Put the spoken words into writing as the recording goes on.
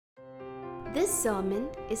This sermon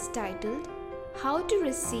is titled How to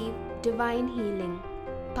Receive Divine Healing,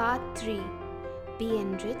 Part-3. Be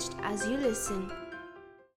enriched as you listen.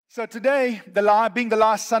 So today, being the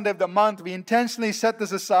last Sunday of the month, we intentionally set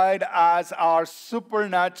this aside as our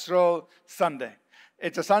Supernatural Sunday.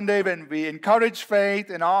 It's a Sunday when we encourage faith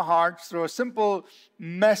in our hearts through a simple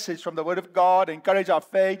message from the Word of God, encourage our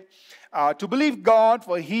faith to believe God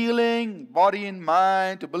for healing, body and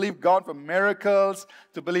mind, to believe God for miracles,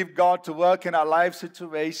 to believe God to work in our life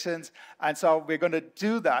situations. And so we're going to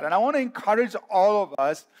do that. And I want to encourage all of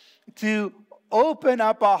us to open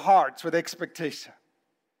up our hearts with expectation.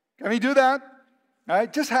 Can we do that? All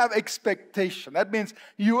right? Just have expectation. That means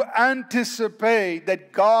you anticipate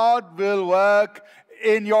that God will work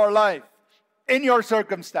in your life, in your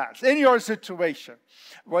circumstance, in your situation.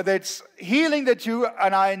 Whether it's healing that you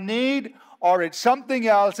and I need or it's something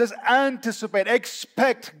else, just anticipate,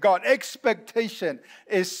 expect God. Expectation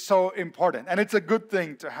is so important, and it's a good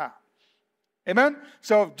thing to have. Amen?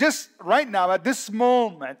 So just right now, at this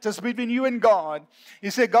moment, just between you and God, you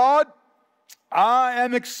say, God, I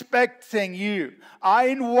am expecting you. I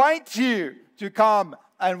invite you to come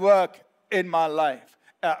and work in my life.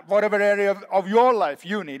 Whatever area of your life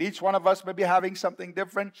you need. Each one of us may be having something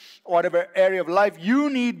different. Whatever area of life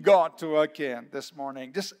you need God to work in this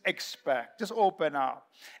morning. Just expect. Just open up.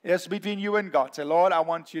 It's between you and God. Say, Lord, I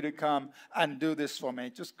want you to come and do this for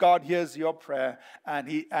me. Just God hears your prayer.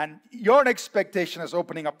 And your expectation is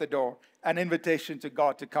opening up the door. An invitation to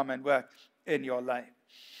God to come and work in your life.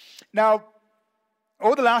 Now,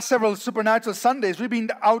 over the last several Supernatural Sundays, we've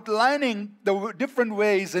been outlining the different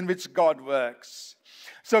ways in which God works.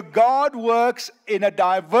 So God works in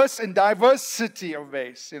diversity of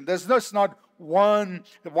ways. And there's just not the one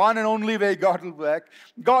and only way God will work.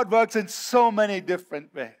 God works in so many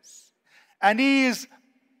different ways. And He is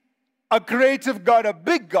a creative God, a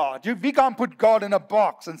big God. We can't put God in a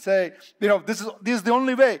box and say, this is the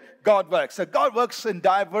only way God works. So God works in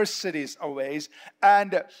diversities of ways.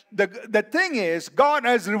 And the thing is, God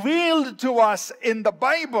has revealed to us in the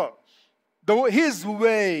Bible His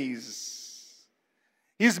ways.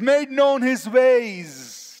 He's made known His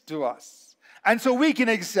ways to us. And so we can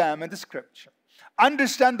examine the Scripture,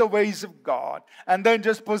 understand the ways of God, and then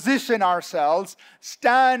just position ourselves,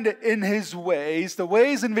 stand in His ways, the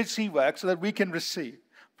ways in which He works, so that we can receive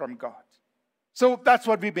from God. So that's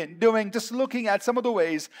what we've been doing, just looking at some of the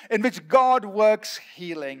ways in which God works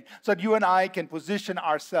healing, so that you and I can position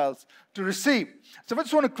ourselves to receive. So I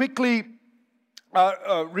just want to quickly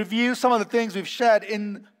review some of the things we've shared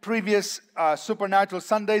in previous Supernatural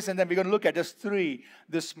Sundays, and then we're going to look at just 3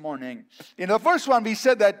 this morning. In the first one, we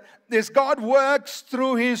said that God works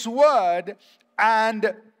through His Word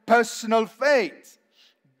and personal faith.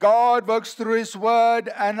 God works through His Word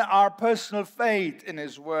and our personal faith in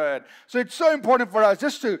His Word. So it's so important for us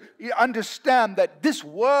just to understand that this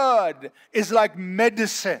Word is like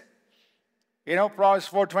medicine. Proverbs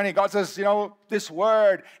 4:20, God says, this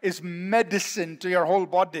word is medicine to your whole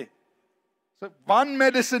body. So one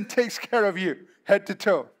medicine takes care of you, head to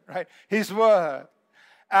toe, right? His word.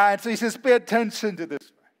 And so He says, pay attention to this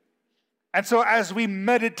word. And so as we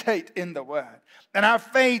meditate in the word and have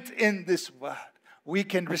faith in this word, we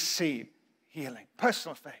can receive healing,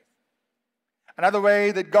 personal faith. Another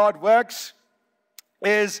way that God works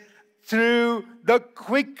is through the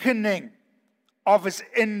quickening of His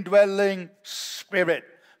indwelling Spirit.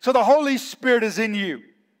 So the Holy Spirit is in you.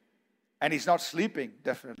 And He's not sleeping,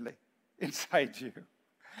 definitely, inside you.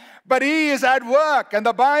 But He is at work. And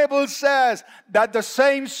the Bible says that the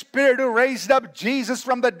same Spirit who raised up Jesus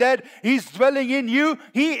from the dead, He's dwelling in you.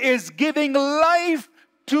 He is giving life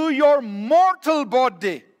to your mortal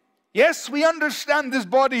body. Yes, we understand this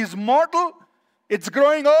body is mortal. It's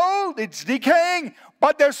growing old. It's decaying.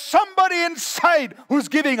 But there's somebody inside who's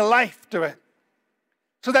giving life to it.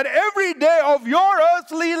 So that every day of your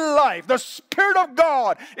earthly life, the Spirit of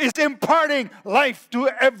God is imparting life to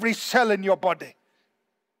every cell in your body.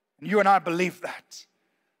 And you and I believe that.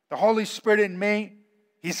 The Holy Spirit in me,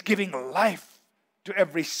 He's giving life to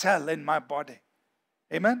every cell in my body.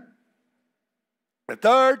 Amen? The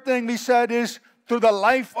third thing we said is through the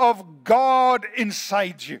life of God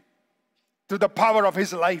inside you. Through the power of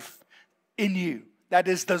His life in you. That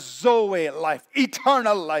is the Zoe life,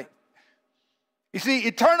 eternal life. You see,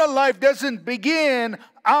 eternal life doesn't begin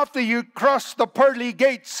after you cross the pearly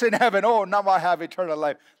gates in heaven. Oh, now I have eternal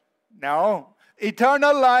life. No.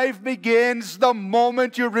 Eternal life begins the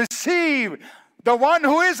moment you receive the one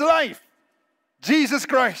who is life, Jesus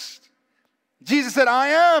Christ. Jesus said, I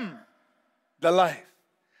am the life.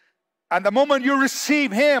 And the moment you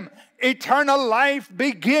receive Him eternal life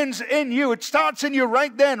begins in you. It starts in you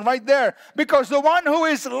right then, right there. Because the one who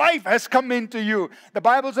is life has come into you. The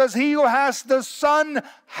Bible says, he who has the Son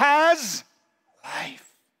has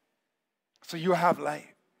life. So you have life.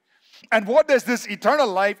 And what does this eternal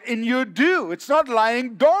life in you do? It's not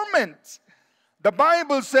lying dormant. The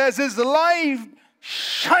Bible says his life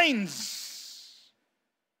shines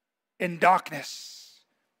in darkness,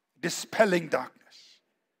 dispelling darkness.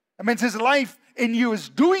 That means his life in you is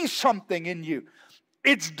doing something in you.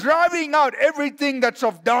 It's driving out everything that's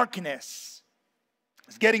of darkness.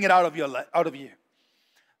 It's getting it out of you.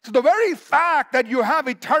 So the very fact that you have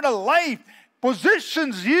eternal life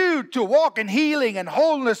positions you to walk in healing and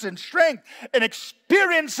wholeness and strength and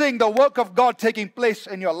experiencing the work of God taking place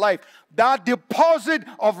in your life. That deposit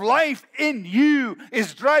of life in you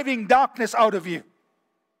is driving darkness out of you.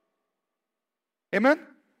 Amen?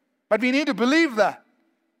 But we need to believe that.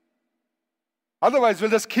 Otherwise,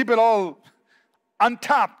 we'll just keep it all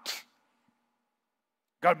untapped.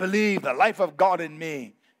 God, believe the life of God in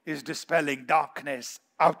me is dispelling darkness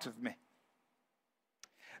out of me.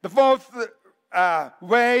 The fourth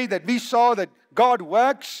way that we saw that God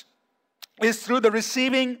works is through the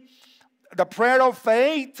receiving the prayer of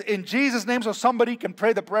faith in Jesus' name, so somebody can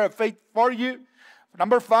pray the prayer of faith for you.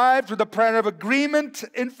 Number 5, through the prayer of agreement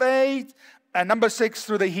in faith. And number 6,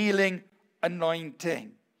 through the healing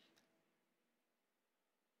anointing.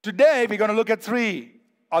 Today, we're going to look at 3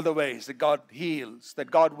 other ways that God heals, that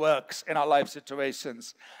God works in our life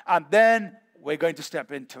situations. And then we're going to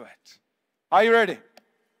step into it. Are you ready?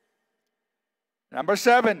 Number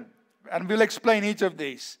 7, and we'll explain each of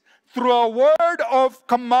these. Through a word of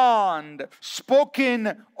command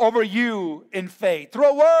spoken over you in faith. Through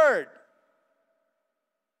a word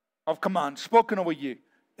of command spoken over you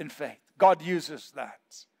in faith. God uses that.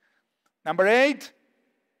 Number 8,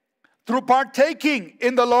 through partaking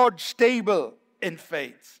in the Lord's table in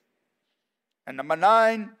faith. And number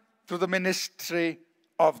 9, through the ministry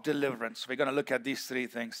of deliverance. We're going to look at these 3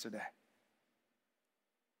 things today.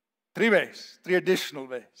 3 ways, 3 additional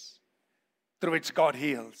ways through which God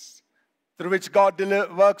heals, through which God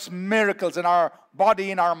works miracles in our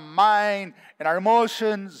body, in our mind, in our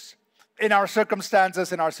emotions, in our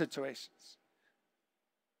circumstances, in our situations.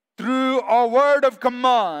 Through a word of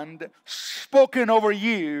command spoken over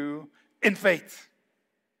you in faith.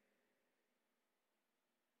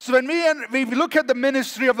 So when we look at the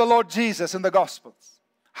ministry of the Lord Jesus in the Gospels,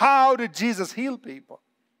 how did Jesus heal people?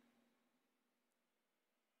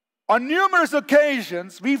 On numerous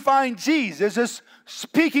occasions, we find Jesus is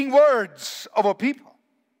speaking words over people.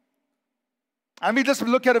 And we just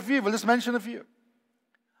look at a few. We'll just mention a few.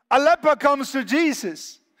 A leper comes to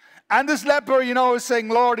Jesus. And this leper, is saying,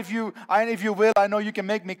 Lord, if you will, I know you can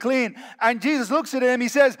make me clean. And Jesus looks at him. He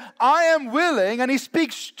says, I am willing. And he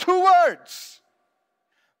speaks 2 words.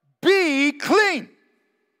 Be clean.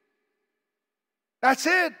 That's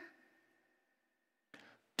it.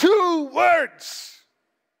 2 words.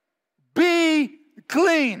 Be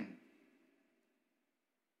clean.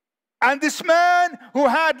 And this man who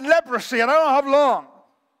had leprosy, and I don't know how long,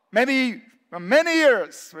 maybe many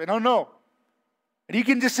years, we don't know. And you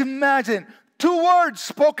can just imagine 2 words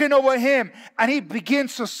spoken over him, and he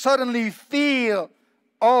begins to suddenly feel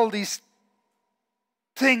all these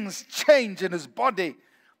things change in his body.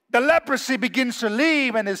 The leprosy begins to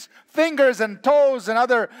leave, and his fingers and toes and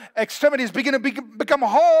other extremities begin to become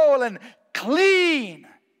whole and clean.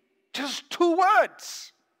 Just 2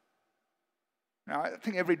 words. Now, I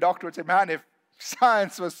think every doctor would say, man, if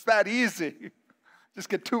science was that easy, just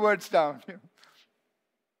get 2 words down.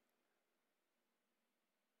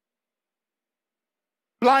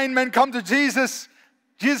 Blind men come to Jesus.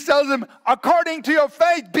 Jesus tells them, according to your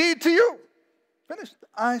faith, be it to you. Finished. The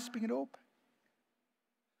eyes begin to open.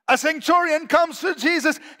 A centurion comes to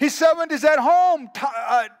Jesus. His servant is at home,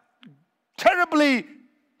 terribly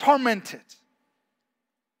tormented.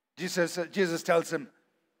 Jesus tells him,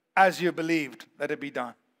 as you believed, let it be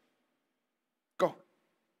done. Go.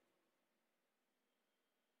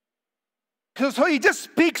 So he just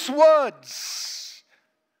speaks words.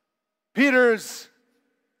 Peter's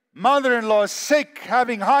mother-in-law is sick,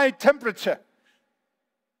 having high temperature.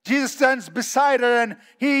 Jesus stands beside her and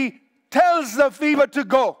he tells the fever to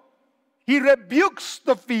go. He rebukes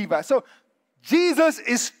the fever. So Jesus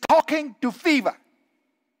is talking to fever.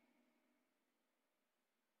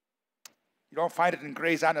 You don't find it in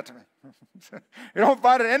Grey's Anatomy. You don't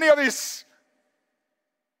find it in any of these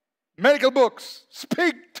medical books.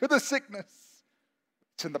 Speak to the sickness.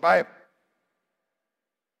 It's in the Bible.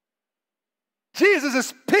 Jesus is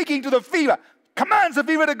speaking to the fever. Commands the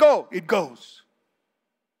fever to go. It goes.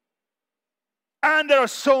 And there are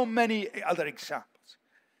so many other examples.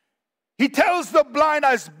 He tells the blind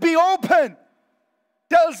eyes, be open.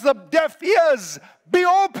 Tells the deaf ears, be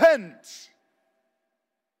opened.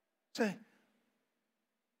 Say,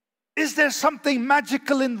 is there something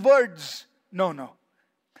magical in words? No, no.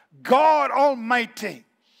 God Almighty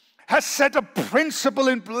has set a principle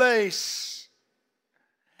in place.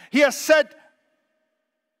 He has set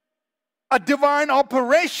a divine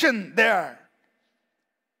operation there,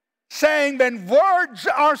 saying when words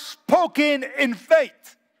are spoken in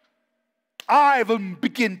faith, I will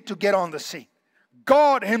begin to get on the scene.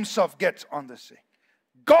 God himself gets on the scene.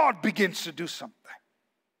 God begins to do something.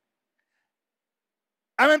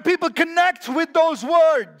 And when people connect with those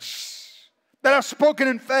words that are spoken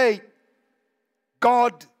in faith,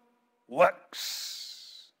 God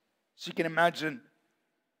works. So you can imagine,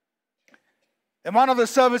 in one of the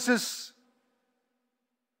services,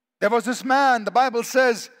 there was this man, the Bible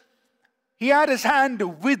says, he had his hand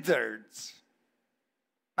withered.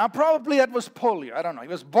 Now probably that was polio, I don't know. He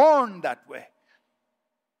was born that way.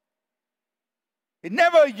 He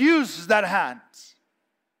never used that hand.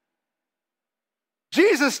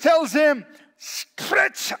 Jesus tells him,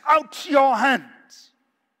 stretch out your hands.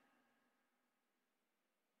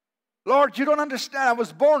 Lord, you don't understand. I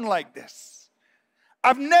was born like this.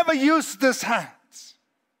 I've never used this hand.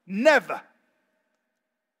 Never.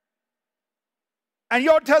 And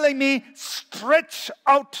you're telling me, stretch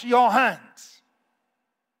out your hands.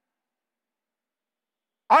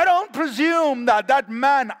 I don't presume that that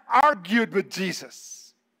man argued with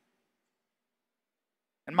Jesus.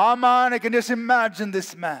 In my mind, I can just imagine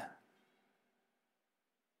this man.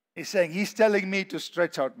 He's saying, he's telling me to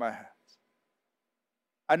stretch out my hands.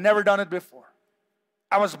 I've never done it before.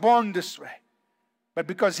 I was born this way. But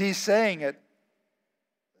because he's saying it,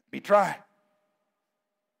 let me try.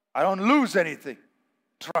 I don't lose anything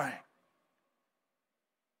trying.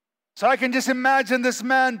 So I can just imagine this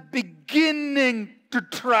man beginning to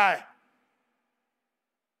try.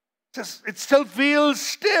 It still feels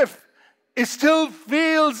stiff. It still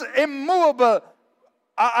feels immovable.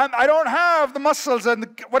 I don't have the muscles and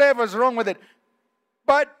whatever's wrong with it.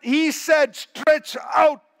 But he said, stretch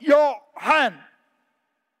out your hand.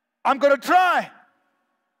 I'm going to try.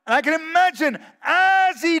 And I can imagine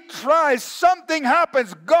as he tries, something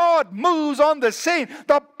happens. God moves on the scene.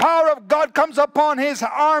 The power of God comes upon his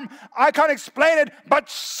arm. I can't explain it, but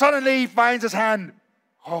suddenly he finds his hand.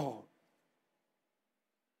 Oh.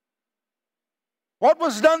 What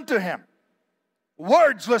was done to him?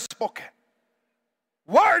 Words were spoken.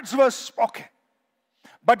 Words were spoken.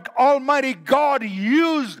 But Almighty God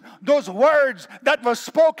used those words that were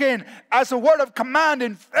spoken as a word of command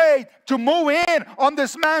in faith to move in on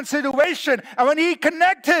this man's situation. And when he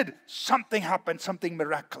connected, something happened, something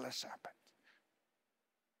miraculous happened.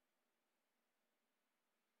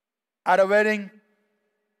 At a wedding,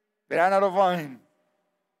 they ran out of wine.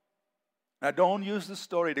 Now don't use the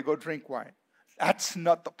story to go drink wine. That's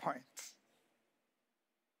not the point.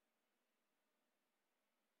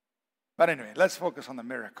 But anyway, let's focus on the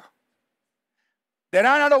miracle. They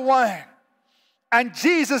ran out of wine. And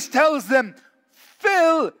Jesus tells them,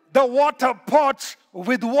 fill the water pots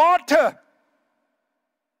with water.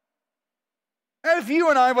 And if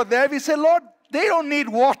you and I were there, we say, Lord, they don't need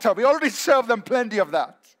water. We already served them plenty of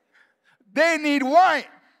that. They need wine.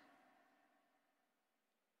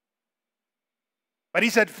 But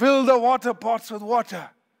he said, fill the water pots with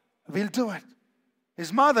water. We'll do it.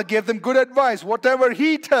 His mother gave them good advice. Whatever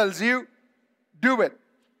he tells you, do it.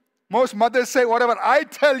 Most mothers say, whatever I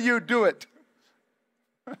tell you, do it.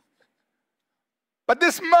 But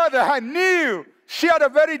this mother, I knew she had a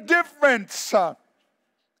very different son,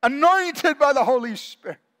 anointed by the Holy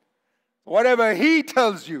Spirit. Whatever he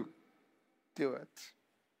tells you, do it.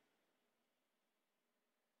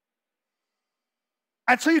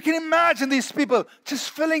 And so you can imagine these people just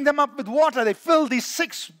filling them up with water. They fill these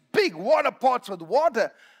 6 big water pots with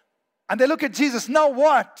water. And they look at Jesus, now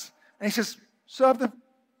what? And he says, serve them.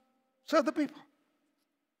 Serve the people.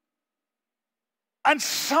 And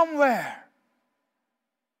somewhere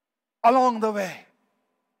along the way,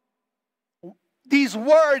 these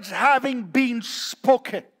words having been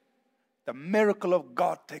spoken, the miracle of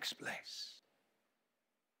God takes place.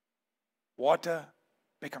 Water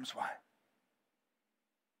becomes wine.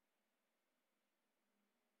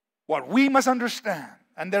 What we must understand,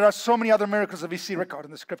 and there are so many other miracles that we see recorded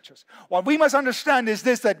in the scriptures. What we must understand is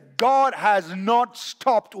this, that God has not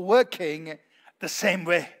stopped working the same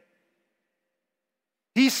way.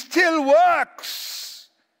 He still works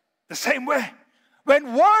the same way.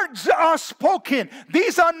 When words are spoken,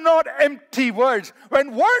 these are not empty words.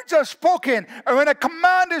 When words are spoken, and when a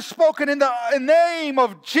command is spoken in the name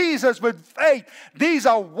of Jesus with faith, these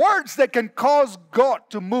are words that can cause God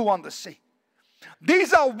to move on the sea.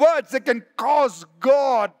 These are words that can cause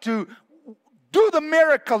God to do the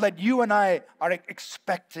miracle that you and I are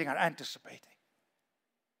expecting or anticipating.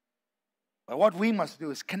 But what we must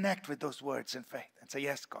do is connect with those words in faith and say,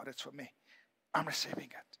 yes, God, it's for me. I'm receiving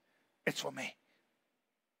it. It's for me.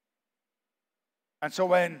 And so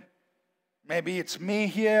when maybe it's me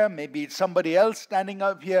here, maybe it's somebody else standing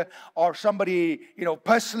up here, or somebody,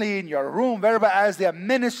 personally in your room, wherever, as they are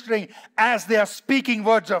ministering, as they are speaking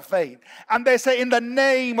words of faith, and they say, in the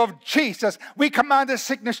name of Jesus, we command this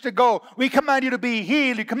sickness to go. We command you to be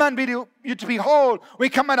healed. We command you to be whole. We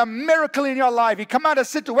command a miracle in your life. We command a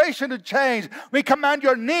situation to change. We command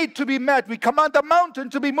your need to be met. We command the mountain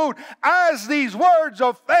to be moved. As these words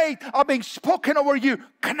of faith are being spoken over you,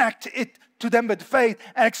 connect it to them with faith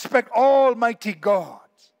and expect Almighty God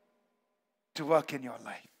to work in your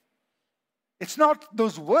life. It's not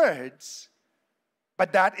those words,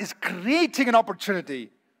 but that is creating an opportunity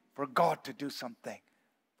for God to do something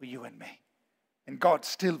for you and me. And God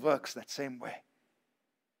still works that same way.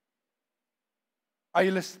 Are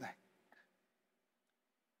you listening?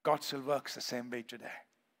 God still works the same way today.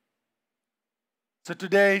 So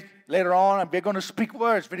today, later on, we're going to speak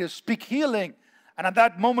words. We're going to speak healing. And at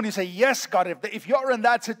that moment, you say, yes, God. If you're in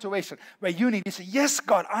that situation where you say, yes,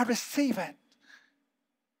 God, I receive it.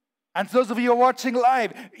 And those of you who are watching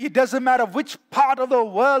live, it doesn't matter which part of the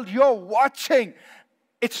world you're watching.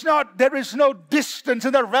 There is no distance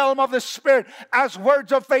in the realm of the Spirit. As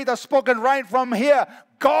words of faith are spoken right from here,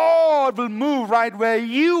 God will move right where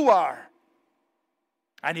you are.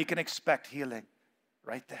 And you can expect healing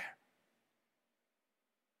right there.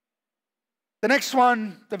 The next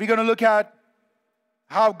one that we're going to look at,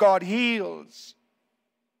 how God heals,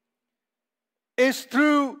 is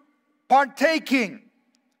through partaking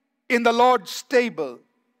in the Lord's table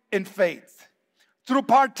in faith. Through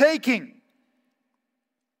partaking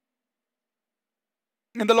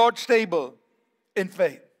in the Lord's table in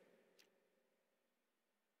faith.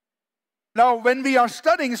 Now, when we are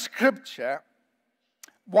studying Scripture,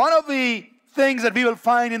 one of the things that we will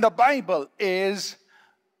find in the Bible is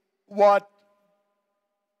what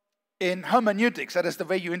in hermeneutics, that is the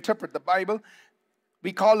way you interpret the Bible,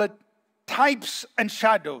 we call it types and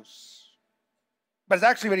shadows. But it's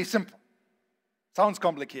actually very simple. Sounds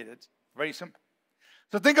complicated. Very simple.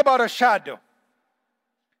 So think about a shadow.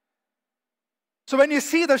 So when you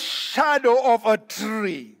see the shadow of a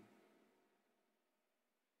tree,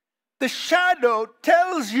 the shadow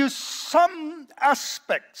tells you some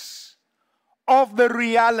aspects of the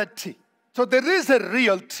reality. So there is a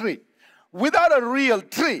real tree. Without a real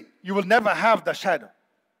tree, you will never have the shadow.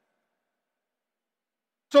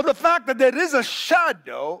 So the fact that there is a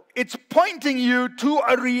shadow, it's pointing you to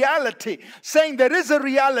a reality, saying there is a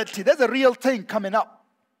reality, there's a real thing coming up.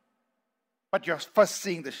 But you're first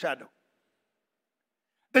seeing the shadow.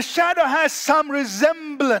 The shadow has some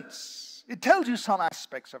resemblance. It tells you some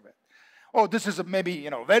aspects of it. Oh, this is maybe,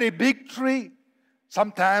 a very big tree.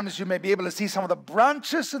 Sometimes you may be able to see some of the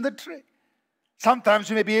branches in the tree. Sometimes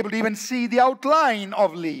you may be able to even see the outline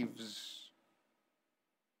of leaves.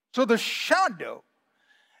 So the shadow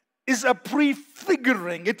is a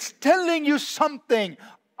prefiguring. It's telling you something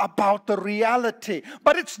about the reality.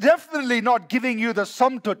 But it's definitely not giving you the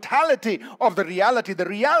sum totality of the reality. The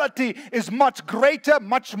reality is much greater,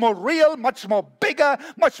 much more real, much more bigger,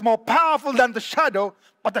 much more powerful than the shadow.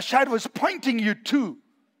 But the shadow is pointing you to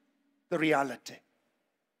the reality.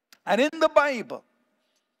 And in the Bible,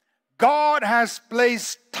 God has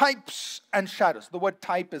placed types and shadows. The word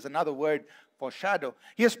type is another word for shadow.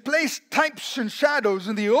 He has placed types and shadows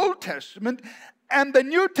in the Old Testament, and the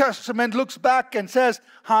New Testament looks back and says,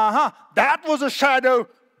 that was a shadow,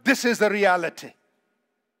 this is the reality.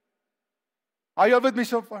 Are you all with me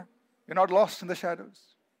so far? You're not lost in the shadows?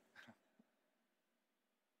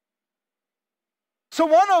 So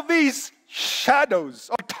one of these shadows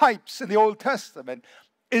or types in the Old Testament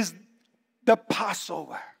is the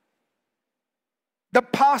Passover. The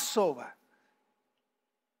Passover.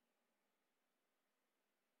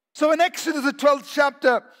 So in Exodus, the 12th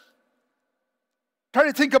chapter, try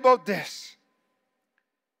to think about this.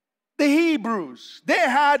 The Hebrews, they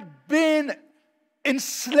had been in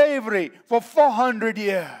slavery for 400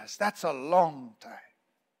 years. That's a long time.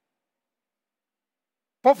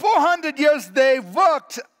 For 400 years, they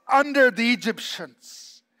worked under the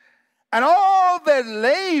Egyptians. And all their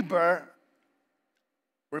labor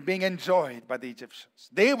were being enjoyed by the Egyptians.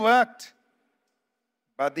 They worked,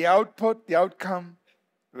 But the outcome,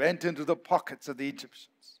 went into the pockets of the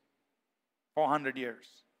Egyptians. 400 years.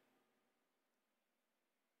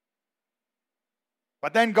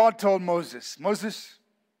 But then God told Moses, Moses,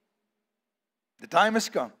 the time has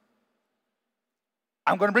come.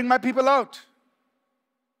 I'm going to bring my people out.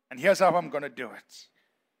 And here's how I'm going to do it.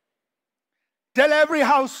 Tell every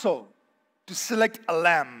household to select a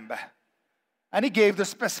lamb. And he gave the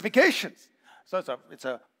specifications. So it's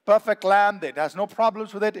a perfect lamb that has no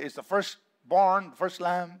problems with it. It's the firstborn, first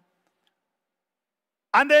lamb.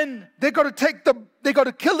 And then they got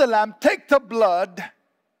to kill the lamb, take the blood.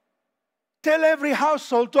 Tell every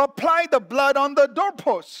household to apply the blood on the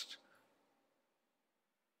doorpost.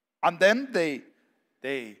 And then they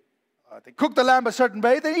cook the lamb a certain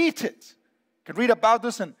way, they eat it. You can read about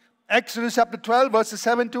this in Exodus chapter 12, verses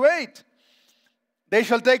 7 to 8. They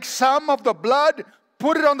shall take some of the blood,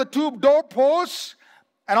 put it on the two doorposts,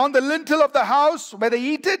 and on the lintel of the house where they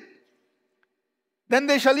eat it. Then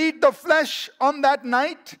they shall eat the flesh on that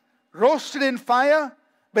night, roasted in fire,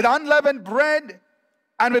 with unleavened bread,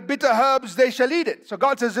 and with bitter herbs they shall eat it. So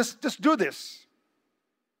God says, just do this.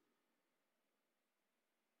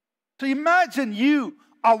 So imagine you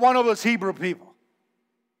are one of those Hebrew people.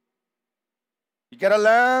 You get a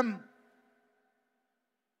lamb,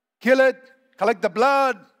 kill it, collect the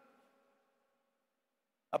blood,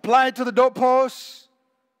 apply it to the doorpost.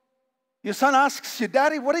 Your son asks you,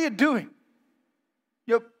 Daddy, what are you doing?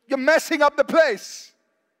 You're messing up the place.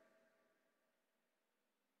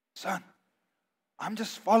 Son, I'm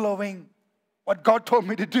just following what God told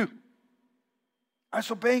me to do. I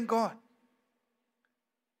was obeying God.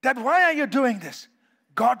 Dad, why are you doing this?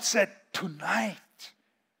 God said, tonight,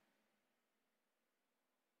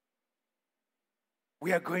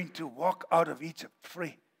 we are going to walk out of Egypt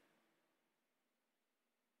free.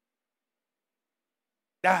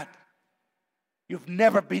 Dad, you've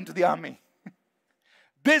never been to the army.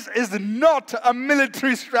 This is not a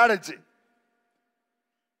military strategy.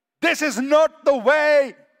 This is not the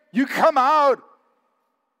way you come out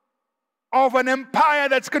of an empire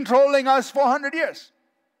that's controlling us for 100 years.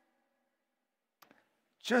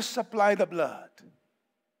 Just supply the blood.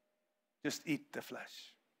 Just eat the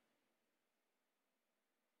flesh.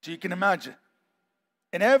 So you can imagine,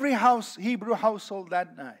 in every house, Hebrew household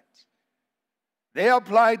that night, they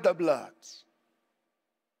applied the blood.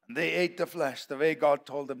 And they ate the flesh the way God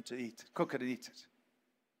told them to eat it. Cook it and eat it.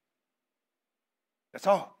 That's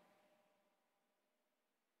all.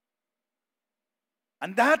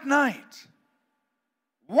 And that night,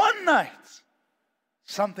 one night,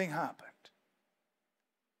 something happened.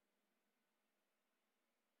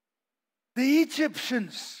 The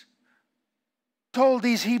Egyptians told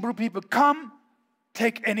these Hebrew people, come,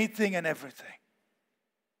 take anything and everything.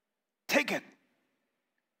 Take it.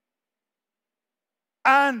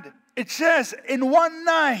 And it says, in one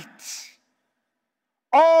night,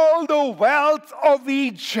 all the wealth of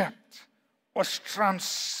Egypt was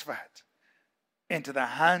transferred into the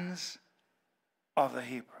hands of the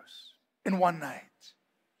Hebrews. In one night.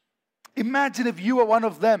 Imagine if you were one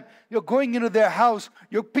of them. You're going into their house.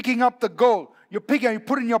 You're picking up the gold. You put it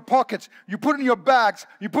in your pockets. You put it in your bags.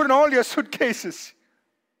 You put it in all your suitcases.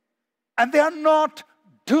 And they are not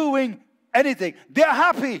doing anything. They are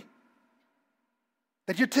happy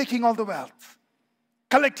that you're taking all the wealth,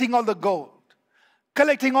 collecting all the gold,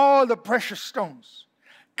 collecting all the precious stones,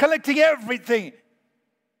 collecting everything.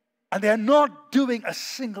 And they are not doing a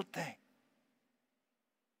single thing.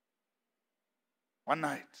 One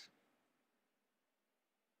night.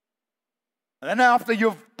 And then after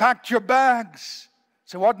you've packed your bags,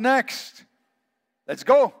 so what next? Let's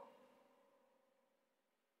go.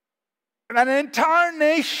 And an entire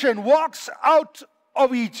nation walks out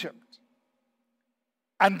of Egypt.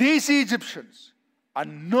 And these Egyptians are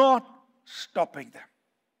not stopping them.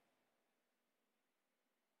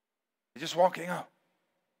 They're just walking out.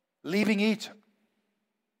 Leaving Egypt.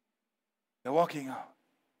 They're walking out.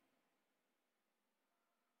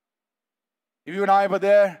 If you and I were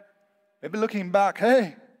there, maybe looking back,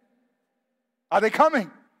 hey, are they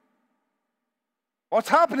coming? What's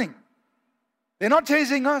happening? They're not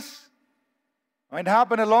chasing us. It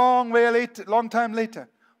happened a long time later.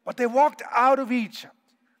 But they walked out of Egypt.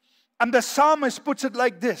 And the psalmist puts it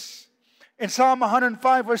like this. In Psalm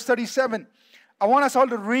 105, verse 37. I want us all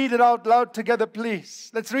to read it out loud together, please.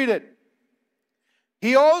 Let's read it.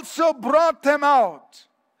 He also brought them out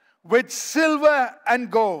with silver and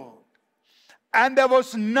gold. And there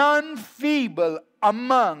was none feeble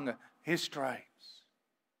among his tribes.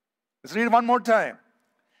 Let's read it one more time.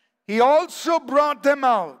 He also brought them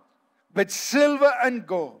out with silver and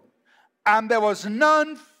gold. And there was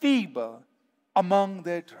none feeble among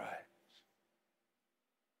their tribes.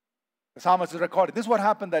 The psalmist is recording. This is what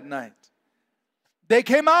happened that night. They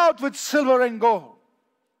came out with silver and gold,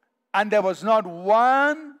 and there was not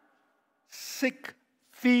one sick,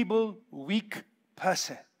 feeble, weak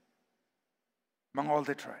person among all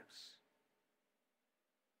the tribes.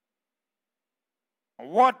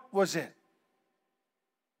 What was it?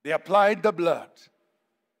 They applied the blood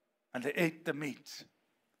and they ate the meat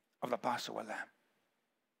of the Passover lamb.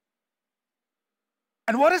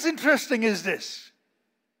 And what is interesting is this,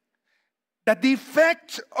 that the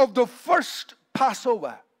effect of the first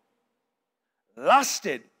Passover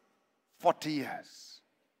lasted 40 years.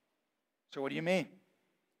 So what do you mean?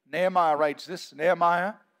 Nehemiah writes this,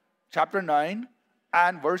 Nehemiah chapter 9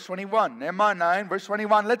 and verse 21. Nehemiah 9 verse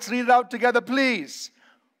 21. Let's read it out together, please.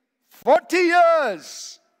 40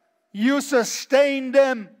 years you sustained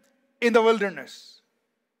them in the wilderness.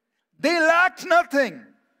 They lacked nothing.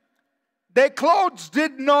 Their clothes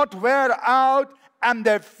did not wear out, and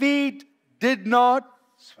their feet did not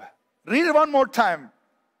swell. Read it one more time,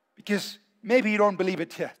 because maybe you don't believe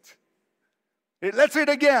it yet. Let's read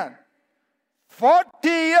it again. 40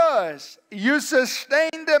 years you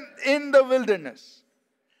sustained them in the wilderness.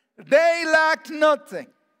 They lacked nothing.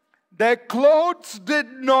 Their clothes did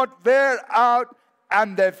not wear out,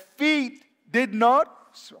 and their feet did not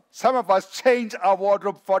swell. Some of us change our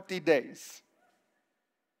wardrobe 40 days.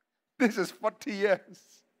 This is 40 years.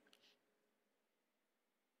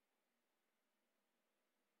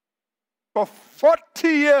 For 40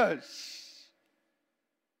 years,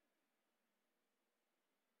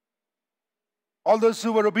 all those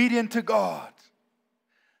who were obedient to God,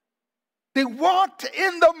 they walked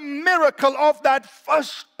in the miracle of that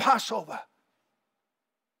first Passover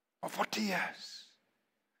for 40 years.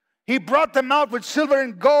 He brought them out with silver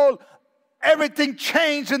and gold. Everything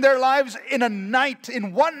changed in their lives in a night,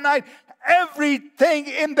 in one night. Everything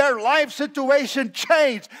in their life situation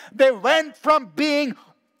changed. They went from being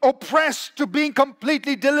oppressed to being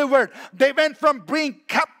completely delivered. They went from being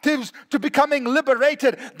captives to becoming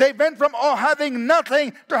liberated. They went from having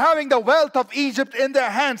nothing to having the wealth of Egypt in their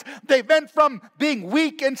hands. They went from being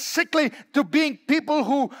weak and sickly to being people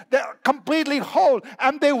who they're completely whole.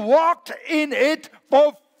 And they walked in it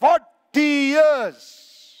for 40 years.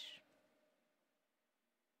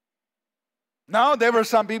 Now, there were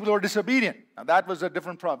some people who were disobedient. Now, that was a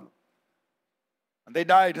different problem. And they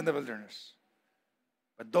died in the wilderness.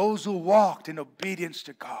 But those who walked in obedience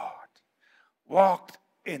to God, walked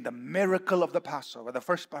in the miracle of the Passover, the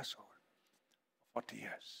first Passover, for 40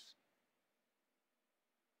 years.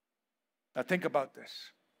 Now, think about this.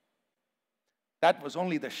 That was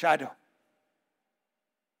only the shadow.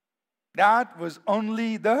 That was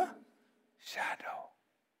only the shadow.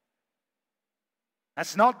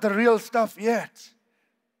 That's not the real stuff yet.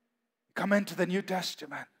 Come into the New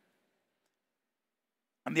Testament.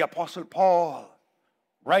 And the Apostle Paul,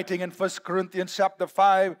 writing in 1 Corinthians chapter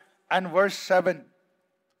 5 and verse 7,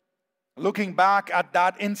 looking back at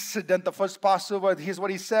that incident, the first Passover, here's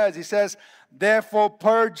what he says. He says, therefore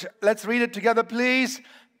purge, let's read it together please.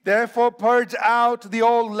 Therefore purge out the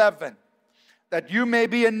old leaven, that you may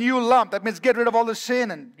be a new lump. That means get rid of all the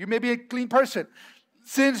sin and you may be a clean person.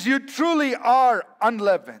 Since you truly are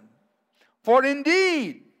unleavened. For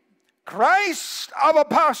indeed, Christ our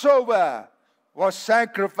Passover was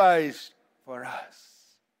sacrificed for us.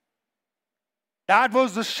 That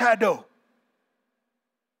was the shadow.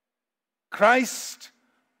 Christ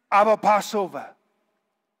our Passover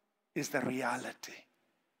is the reality.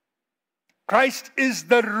 Christ is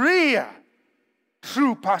the real,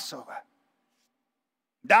 true Passover.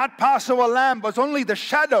 That Passover lamb was only the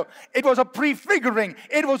shadow. It was a prefiguring.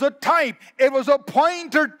 It was a type. It was a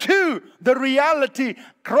pointer to the reality.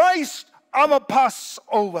 Christ our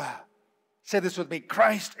Passover. Say this with me.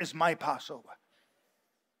 Christ is my Passover.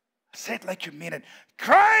 Say it like you mean it.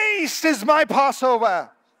 Christ is my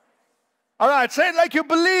Passover. All right, say it like you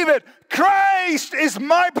believe it. Christ is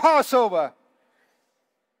my Passover.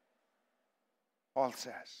 Paul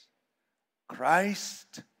says,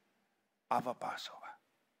 Christ our Passover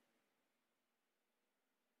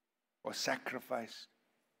was sacrificed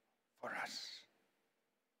for us.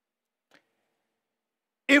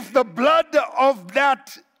 If the blood of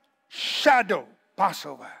that shadow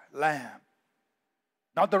Passover lamb,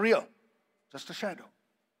 not the real, just the shadow,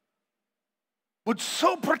 would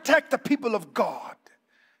so protect the people of God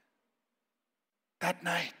that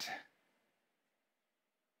night,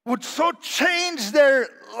 would so change their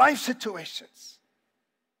life situations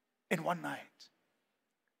in one night,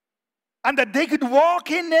 and that they could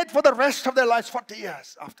walk in it for the rest of their lives, 40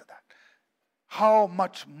 years after that, how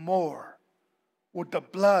much more would the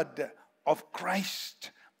blood of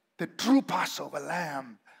Christ, the true Passover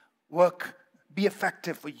lamb, be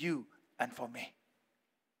effective for you and for me.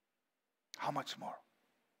 How much more?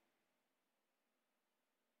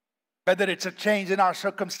 Whether it's a change in our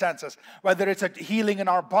circumstances, whether it's a healing in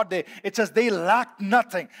our body, it says they lacked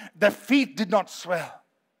nothing. Their feet did not swell.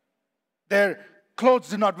 Their clothes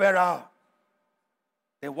did not wear out.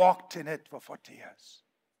 They walked in it for 40 years.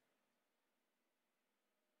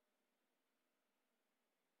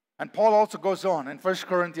 And Paul also goes on in 1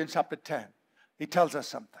 Corinthians chapter 10. He tells us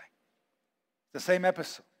something. The same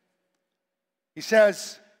episode. He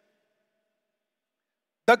says,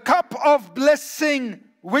 the cup of blessing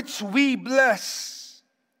which we bless,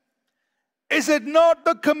 is it not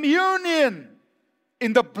the communion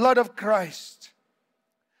in the blood of Christ?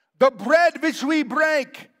 The bread which we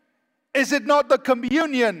break, is it not the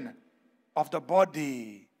communion of the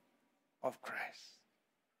body of Christ?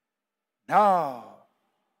 Now,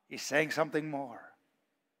 he's saying something more.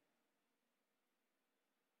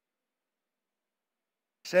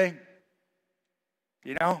 Saying,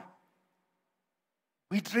 you know,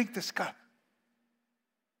 we drink this cup.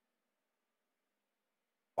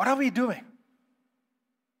 What are we doing?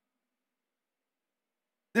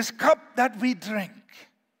 This cup that we drink,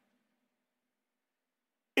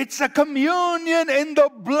 it's a communion in the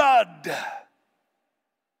blood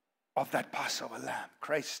of that Passover lamb,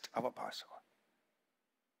 Christ our Passover.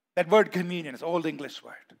 That word communion is an old English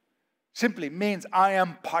word. Simply means I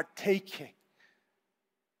am partaking.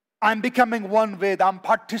 I'm becoming one with, I'm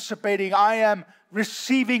participating, I am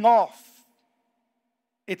receiving off.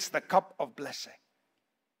 It's the cup of blessing.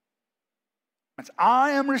 Means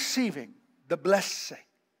I am receiving the blessing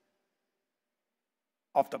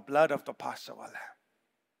of the blood of the Passover lamb.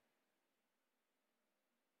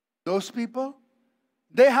 Those people,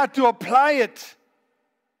 they had to apply it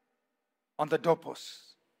on the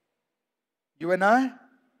doorposts. You and I,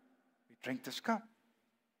 we drink this cup.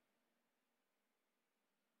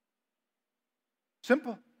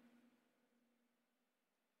 Simple.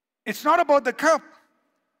 It's not about the cup.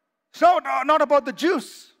 It's not about the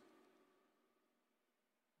juice.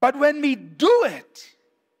 But when we do it,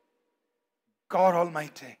 God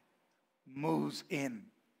Almighty moves in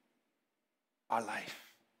our life.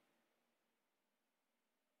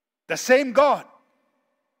 The same God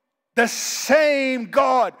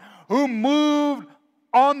who moved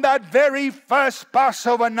on that very first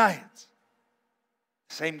Passover night,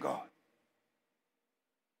 same God,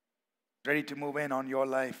 ready to move in on your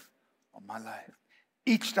life, on my life.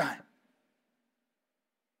 Each time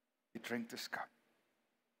you drink this cup.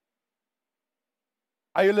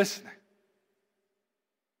 Are you listening?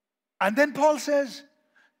 And then Paul says,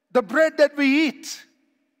 the bread that we eat,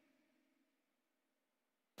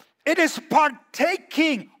 it is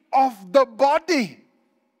partaking of the body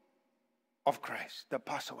of Christ, the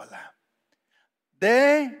Passover lamb.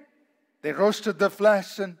 They roasted the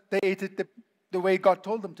flesh and they ate it the way God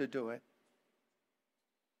told them to do it.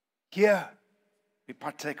 Here, we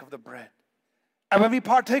partake of the bread. And when we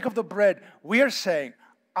partake of the bread, we are saying,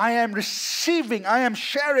 I am receiving, I am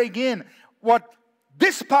sharing in what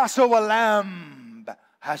this Passover lamb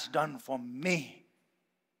has done for me.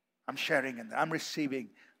 I'm sharing in that. I'm receiving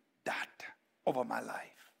that over my life.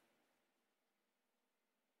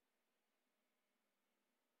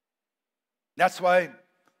 That's why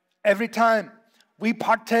every time we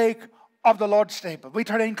partake of the Lord's table, we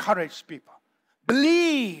try to encourage people.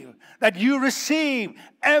 Believe that you receive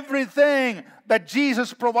everything that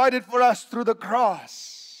Jesus provided for us through the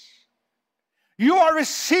cross. You are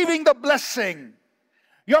receiving the blessing.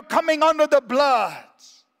 You're coming under the blood.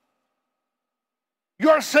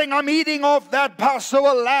 You're saying, I'm eating off that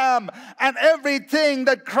Passover lamb and everything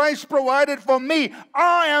that Christ provided for me.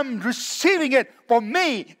 I am receiving it for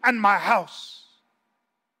me and my house.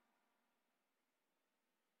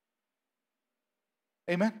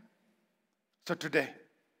 Amen? So today,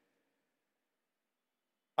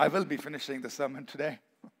 I will be finishing the sermon today.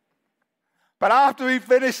 But after we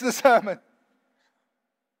finish the sermon,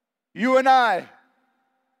 you and I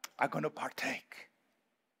are going to partake.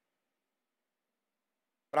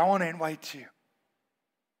 But I want to invite you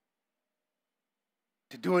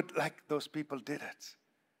to do it like those people did it.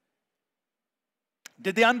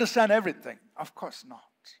 Did they understand everything? Of course not.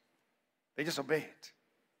 They just obeyed.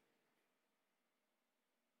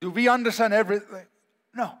 Do we understand everything?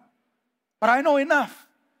 No. But I know enough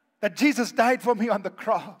that Jesus died for me on the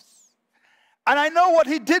cross. And I know what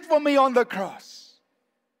He did for me on the cross.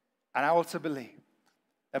 And I also believe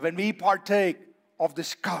that when we partake of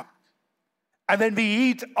this cup, and when we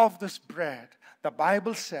eat of this bread, the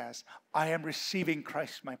Bible says, I am receiving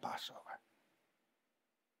Christ my Passover.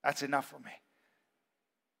 That's enough for me.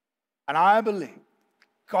 And I believe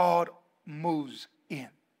God moves in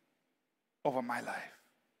over my life.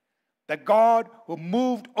 The God who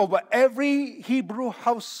moved over every Hebrew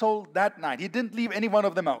household that night. He didn't leave any one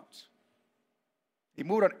of them out. He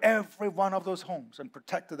moved on every one of those homes and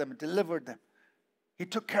protected them and delivered them. He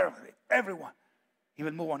took care of it, everyone. He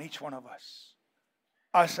will move on each one of us.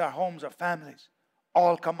 Us, our homes, our families,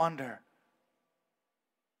 all come under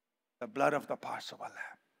the blood of the Passover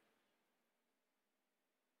Lamb.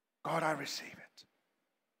 God, I receive it.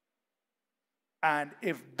 And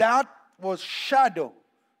if that was shadow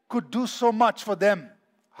could do so much for them,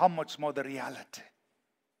 how much more the reality?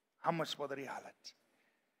 How much more the reality?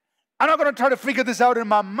 I'm not going to try to figure this out in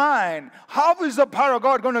my mind. How is the power of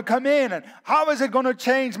God going to come in? And how is it going to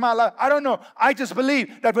change my life? I don't know. I just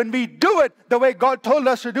believe that when we do it the way God told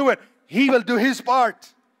us to do it, He will do His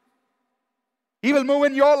part. He will move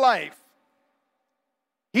in your life.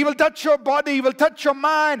 He will touch your body. He will touch your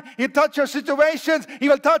mind. He'll touch your situations. He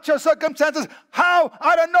will touch your circumstances. How?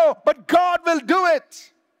 I don't know. But God will do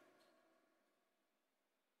it.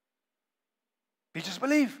 We just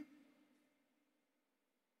believe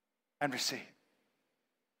and receive.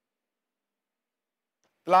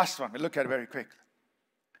 The last one, we'll look at it very quickly.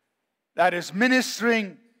 That is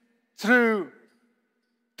ministering through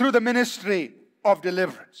the ministry of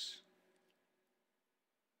deliverance.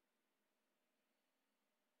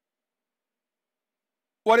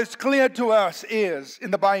 What is clear to us is,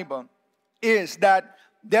 in the Bible, is that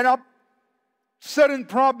there are certain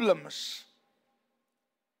problems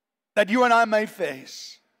that you and I may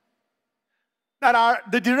face that are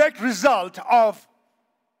the direct result of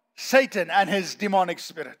Satan and his demonic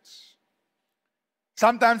spirits.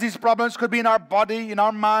 Sometimes these problems could be in our body, in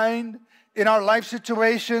our mind, in our life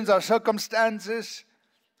situations, our circumstances.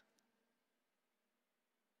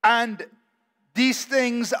 And these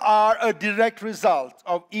things are a direct result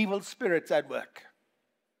of evil spirits at work.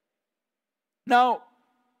 Now,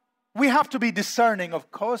 we have to be discerning, of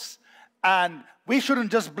course, and we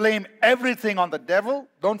shouldn't just blame everything on the devil.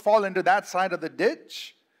 Don't fall into that side of the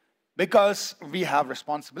ditch, because we have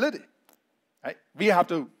responsibility. Right? We have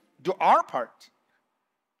to do our part.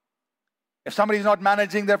 If somebody's not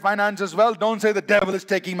managing their finances well, don't say the devil is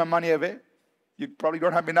taking my money away. You probably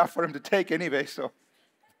don't have enough for him to take anyway, so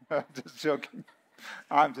I'm just joking.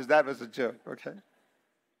 That was a joke, okay?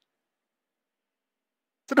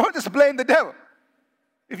 So don't just blame the devil.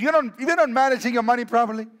 If you're not managing your money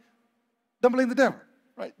properly, don't blame the devil,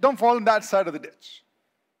 right? Don't fall on that side of the ditch.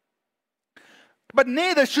 But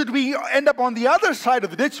neither should we end up on the other side of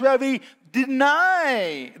the ditch where we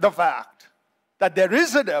deny the fact that there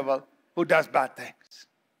is a devil who does bad things.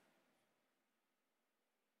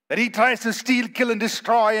 That he tries to steal, kill, and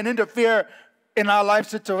destroy and interfere in our life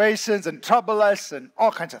situations and trouble us and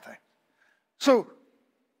all kinds of things. So,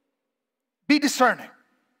 be discerning.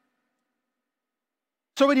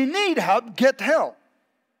 So when you need help, get help.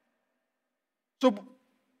 So,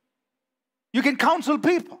 you can counsel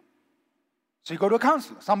people. So you go to a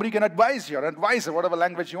counselor. Somebody can advise you, or an advisor, whatever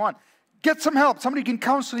language you want. Get some help. Somebody can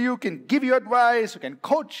counsel you, can give you advice, who can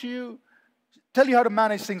coach you, tell you how to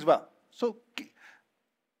manage things well. So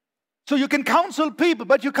you can counsel people,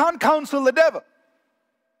 but you can't counsel the devil.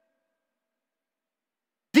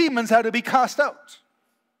 Demons have to be cast out.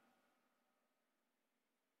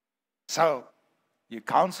 So you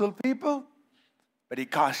counsel people, but you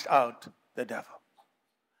cast out the devil.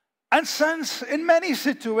 And since in many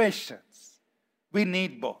situations, we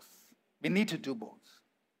need both. We need to do both.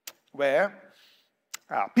 Where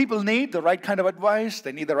people need the right kind of advice,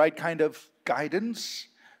 they need the right kind of guidance.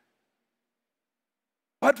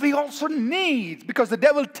 But we also need, because the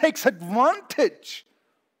devil takes advantage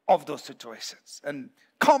of those situations and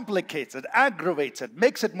complicates it, aggravates it,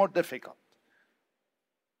 makes it more difficult.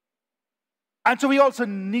 And so we also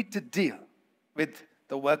need to deal with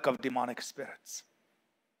the work of demonic spirits.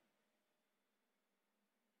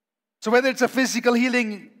 So whether it's a physical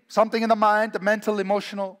healing, something in the mind, the mental,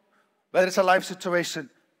 emotional, whether it's a life situation,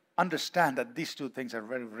 understand that these two things are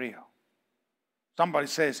very real. Somebody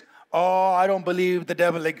says, oh, I don't believe the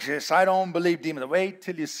devil exists. I don't believe demons. Wait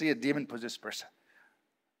till you see a demon-possessed person.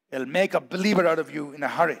 It'll make a believer out of you in a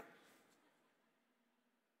hurry.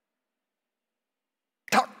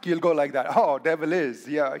 Tuck, you'll go like that. Oh, devil is.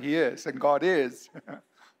 Yeah, he is. And God is.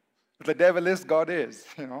 If the devil is, God is,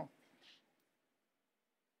 you know.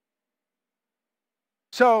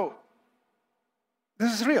 So,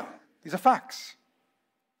 this is real. These are facts.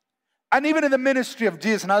 And even in the ministry of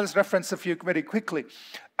Jesus, and I'll just reference a few very quickly,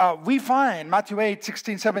 we find Matthew 8,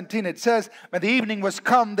 16, 17, it says, when the evening was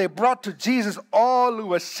come, they brought to Jesus all who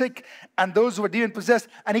were sick and those who were demon-possessed,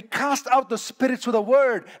 and he cast out the spirits with a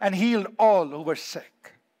word and healed all who were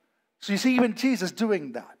sick. So you see even Jesus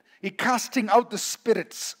doing that. He casting out the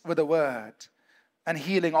spirits with a word and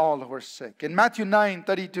healing all who were sick. In Matthew 9,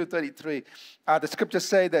 32, 33, the scriptures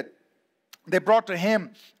say that they brought to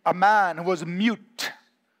him a man who was mute.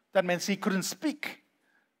 That means he couldn't speak.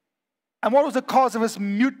 And what was the cause of his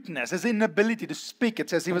muteness, his inability to speak? It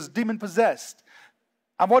says he was demon-possessed.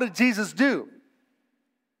 And what did Jesus do?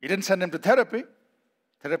 He didn't send him to therapy.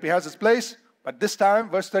 Therapy has its place. But this time,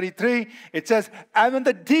 verse 33, it says, and when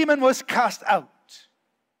the demon was cast out,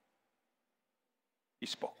 he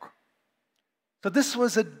spoke. So this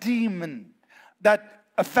was a demon that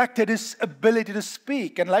affected his ability to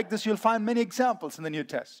speak. And like this, you'll find many examples in the New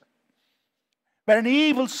Testament. But an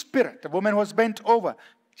evil spirit, a woman was bent over.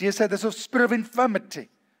 Jesus said there's a spirit of infirmity.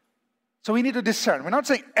 So we need to discern. We're not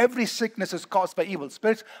saying every sickness is caused by evil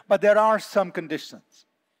spirits, but there are some conditions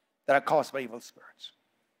that are caused by evil spirits.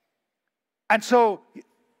 And so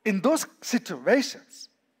in those situations,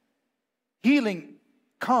 healing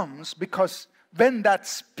comes because when that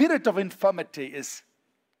spirit of infirmity is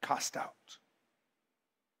cast out.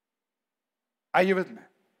 Are you with me?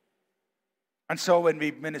 And so when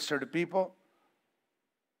we minister to people,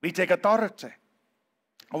 we take authority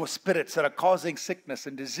over spirits that are causing sickness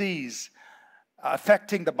and disease,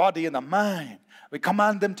 affecting the body and the mind. We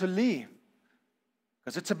command them to leave.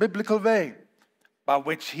 Because it's a biblical way by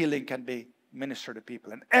which healing can be ministered to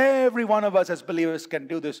people. And every one of us as believers can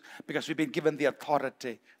do this because we've been given the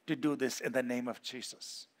authority to do this in the name of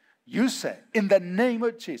Jesus. You say, in the name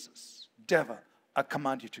of Jesus, devil, I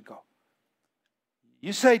command you to go.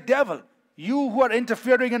 You say, devil, you who are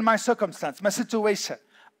interfering in my circumstance, my situation,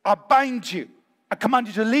 I bind you. I command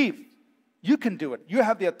you to leave. You can do it. You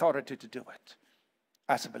have the authority to do it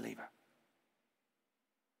as a believer.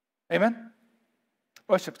 Amen?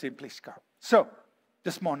 Worship team, please come. So,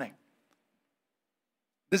 this morning,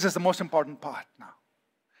 this is the most important part now.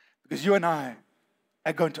 Because you and I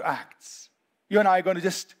are going to act. You and I are going to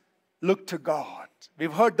just look to God.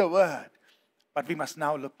 We've heard the word, but we must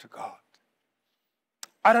now look to God.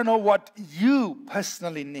 I don't know what you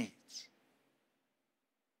personally need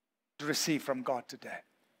to receive from God today.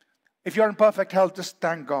 If you're in perfect health, just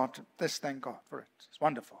thank God. Just thank God for it. It's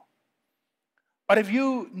wonderful. But if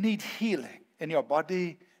you need healing in your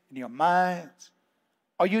body, in your mind,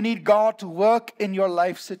 or you need God to work in your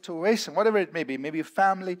life situation, whatever it may be, maybe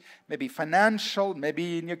family, maybe financial,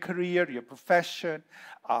 maybe in your career, your profession,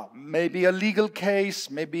 maybe a legal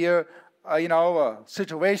case, maybe a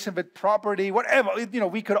situation with property, whatever.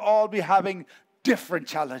 We could all be having different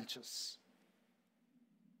challenges.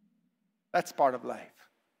 That's part of life.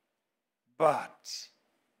 But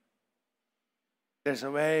there's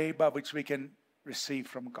a way by which we can receive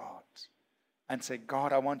from God and say,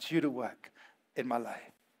 God, I want you to work in my life.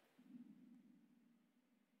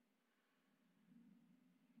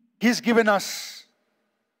 He's given us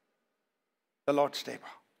the Lord's table.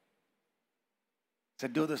 So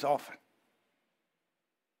do this often.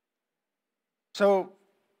 So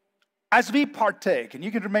as we partake, and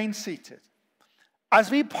you can remain seated, as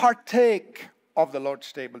we partake of the Lord's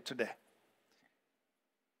table today,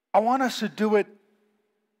 I want us to do it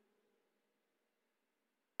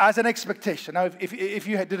as an expectation. Now, if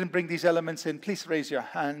you didn't bring these elements in, please raise your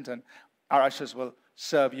hand and our ushers will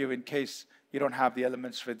serve you. In case you don't have the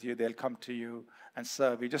elements with you, they'll come to you and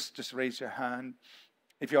serve you. Just raise your hand.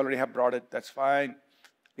 If you already have brought it, that's fine.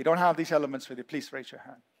 If you don't have these elements with you, please raise your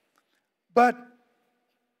hand. But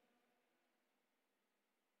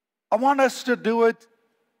I want us to do it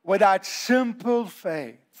with that simple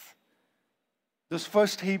faith those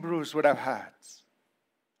first Hebrews would have had.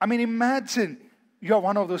 I mean, imagine you're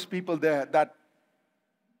one of those people there that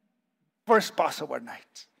first Passover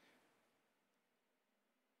night.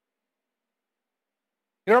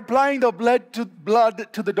 You're applying the blood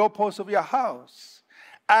to the doorpost of your house.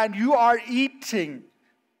 And you are eating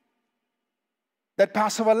that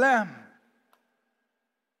Passover lamb.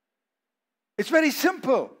 It's very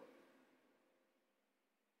simple.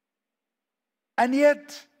 And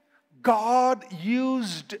yet, God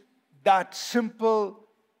used that simple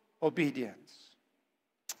obedience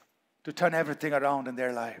to turn everything around in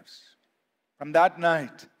their lives. From that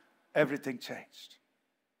night, everything changed.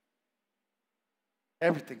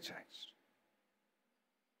 Everything changed.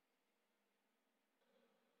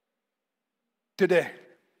 Today,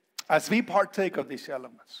 as we partake of these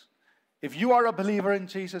elements, if you are a believer in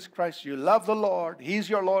Jesus Christ, you love the Lord, He's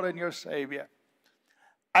your Lord and your Savior,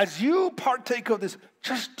 As you partake of this,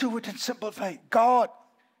 just do it in simple faith. God,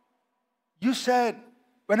 you said,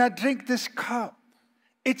 when I drink this cup,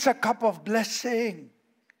 it's a cup of blessing.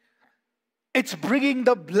 It's bringing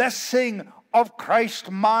the blessing of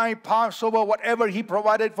Christ, my Passover, whatever He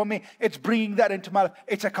provided for me. It's bringing that into my life.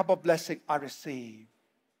 It's a cup of blessing I receive.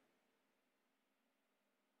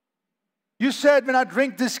 You said, when I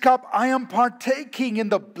drink this cup, I am partaking in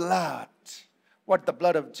the blood. What the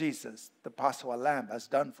blood of Jesus, the Passover lamb, has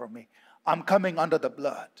done for me. I'm coming under the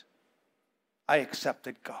blood. I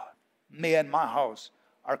accepted God. Me and my house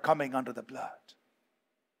are coming under the blood.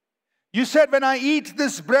 You said, when I eat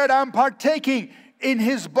this bread, I'm partaking in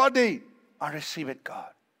His body. I receive it,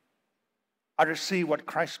 God. I receive what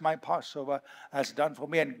Christ, my Passover, has done for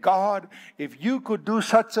me. And God, if you could do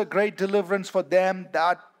such a great deliverance for them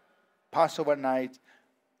that Passover night,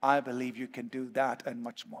 I believe you can do that and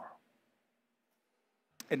much more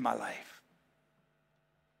in my life.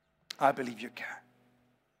 I believe you can.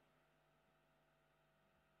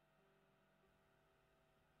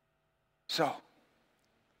 So,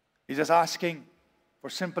 He's just asking for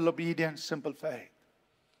simple obedience, simple faith.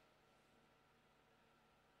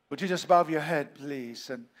 Would you just bow your head, please,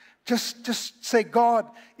 and just say, God,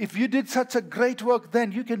 if you did such a great work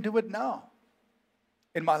then, you can do it now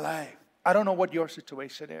in my life. I don't know what your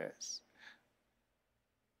situation is,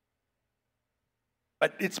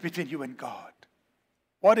 but it's between you and God.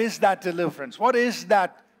 What is that deliverance? What is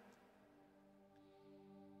that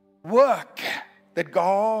work that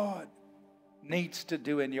God needs to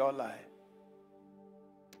do in your life?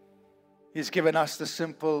 He's given us the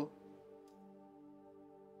simple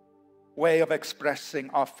way of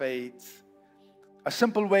expressing our faith, a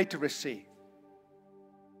simple way to receive.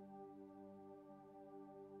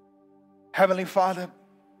 Heavenly Father,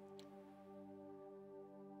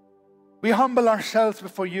 we humble ourselves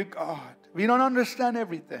before you, God. We don't understand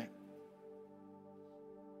everything.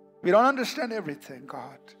 We don't understand everything,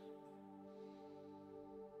 God.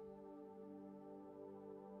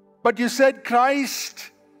 But you said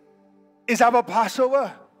Christ is our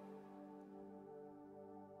Passover.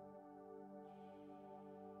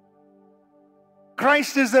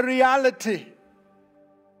 Christ is the reality.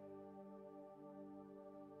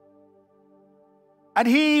 And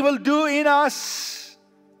He will do in us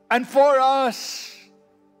and for us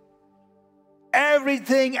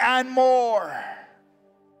everything and more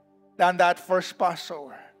than that first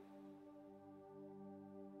Passover.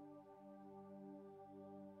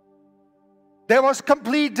 There was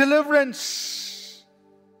complete deliverance.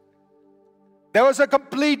 There was a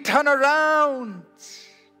complete turnaround.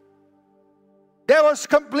 There was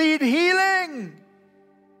complete healing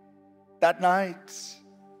that night.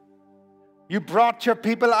 You brought your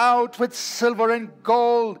people out with silver and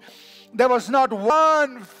gold. There was not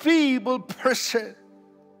one feeble person.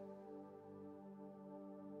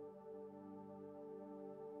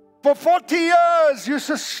 For 40 years you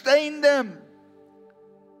sustained them.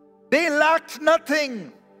 They lacked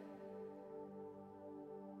nothing.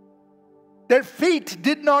 Their feet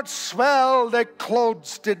did not swell. Their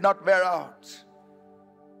clothes did not wear out.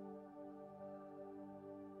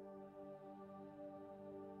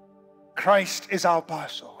 Christ is our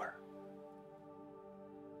Passover.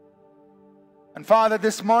 And Father,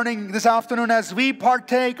 this morning, this afternoon, as we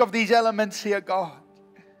partake of these elements here, God,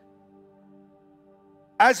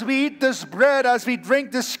 as we eat this bread, as we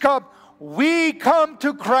drink this cup, we come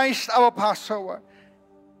to Christ, our Passover.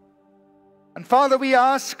 And Father, we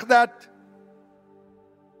ask that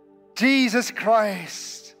Jesus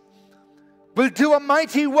Christ will do a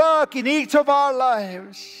mighty work in each of our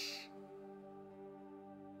lives.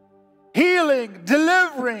 Healing,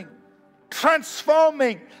 delivering,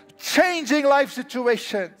 transforming, changing life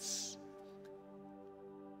situations.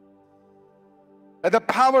 That the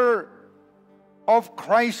power of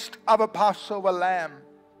Christ, our Passover Lamb,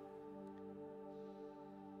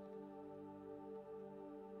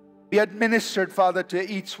 be administered, Father,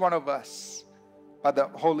 to each one of us by the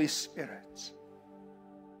Holy Spirit.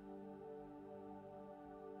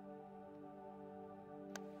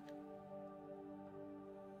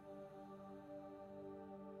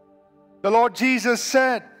 The Lord Jesus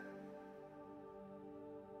said,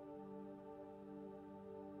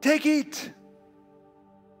 "Take it.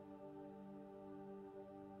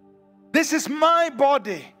 This is my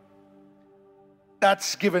body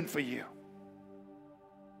that's given for you."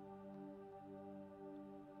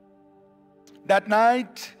 That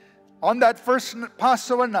night, on that first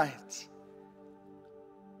Passover night,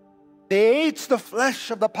 they ate the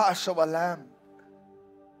flesh of the Passover lamb.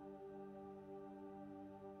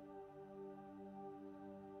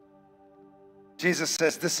 Jesus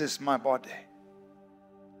says, "This is my body."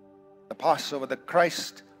 the Passover, the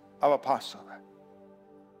Christ, our Passover.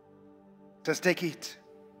 Just take it.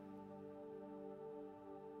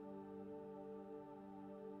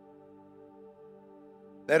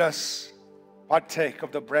 Let us partake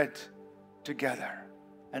of the bread together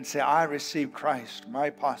and say, I receive Christ, my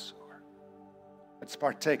Passover. Let's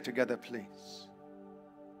partake together, please.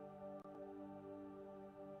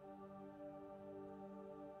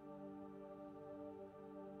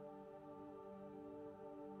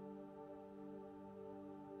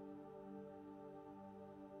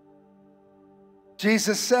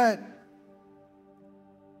 Jesus said,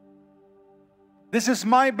 this is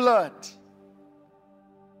my blood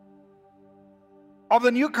of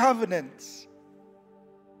the new covenant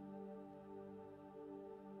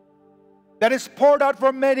that is poured out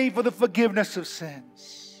for many for the forgiveness of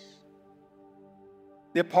sins.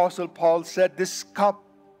 The Apostle Paul said, this cup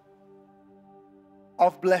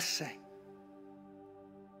of blessing,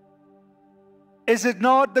 is it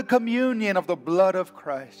not the communion of the blood of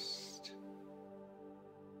Christ?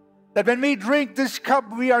 That when we drink this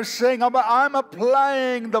cup, we are saying, I'm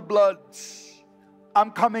applying the blood.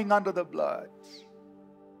 I'm coming under the blood.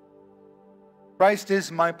 Christ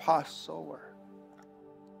is my Passover.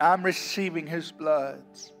 I'm receiving His blood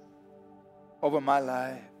over my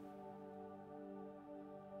life.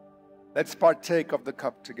 Let's partake of the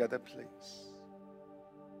cup together, please.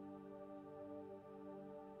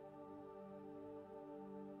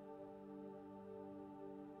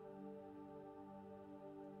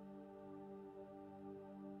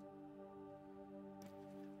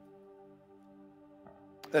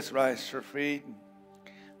 Let's rise to our feet.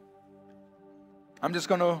 I'm just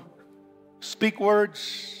going to speak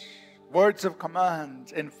words of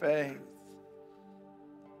command in faith.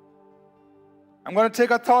 I'm going to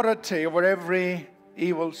take authority over every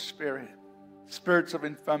evil spirit, spirits of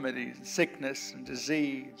infirmity, sickness, and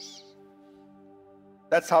disease.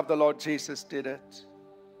 That's how the Lord Jesus did it.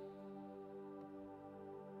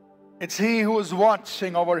 It's He who is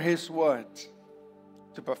watching over His word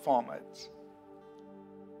to perform it.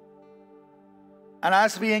 And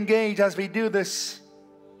as we engage, as we do this,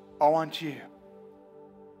 I want you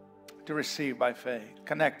to receive by faith.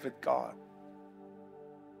 Connect with God.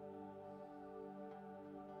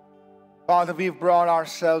 Father, we've brought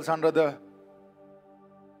ourselves under the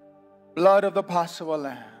blood of the Passover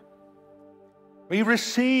Lamb. We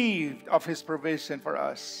received of His provision for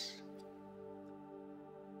us.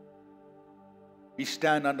 We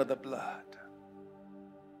stand under the blood.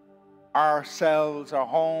 Ourselves, our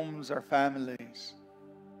homes, our families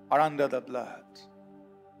are under the blood.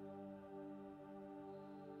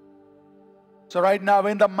 So right now,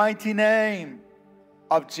 in the mighty name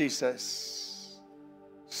of Jesus,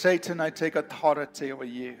 Satan, I take authority over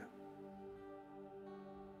you.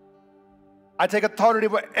 I take authority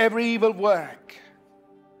over every evil work.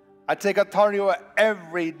 I take authority over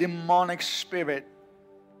every demonic spirit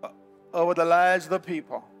over the lives of the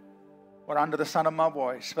people who are under the sound of my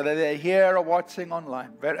voice, whether they're here or watching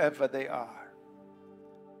online, wherever they are.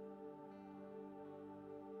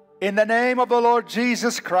 In the name of the Lord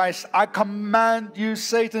Jesus Christ, I command you,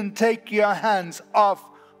 Satan, take your hands off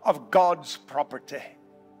of God's property.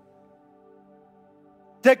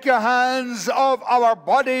 Take your hands off our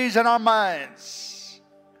bodies and our minds.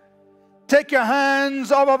 Take your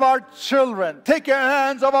hands off of our children. Take your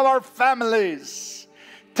hands off of our families.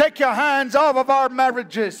 Take your hands off of our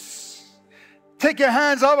marriages. Take your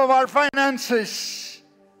hands off of our finances,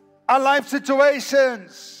 our life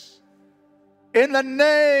situations. In the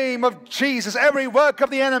name of Jesus, every work of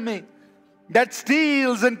the enemy that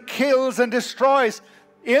steals and kills and destroys,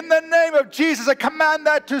 in the name of Jesus, I command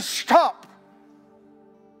that to stop.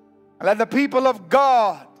 And let the people of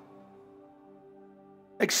God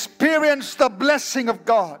experience the blessing of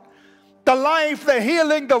God, the life, the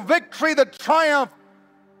healing, the victory, the triumph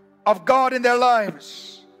of God in their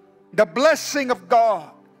lives, the blessing of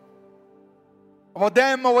God over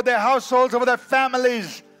them, over their households, over their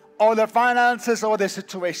families, over their finances, over their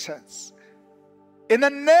situations. In the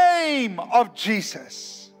name of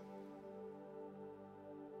Jesus,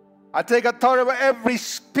 I take authority over every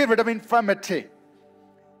spirit of infirmity,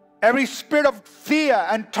 every spirit of fear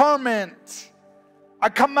and torment. I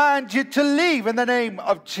command you to leave in the name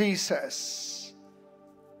of Jesus.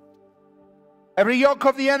 Every yoke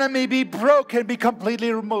of the enemy be broken, be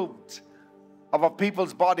completely removed of our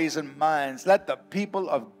people's bodies and minds. Let the people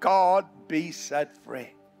of God be set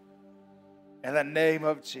free. In the name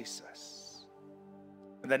of Jesus.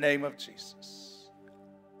 In the name of Jesus.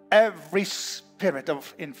 Every spirit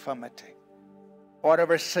of infirmity,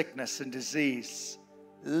 whatever sickness and disease,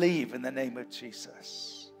 leave in the name of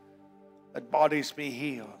Jesus. Let bodies be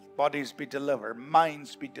healed, bodies be delivered,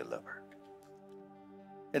 minds be delivered.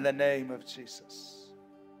 In the name of Jesus.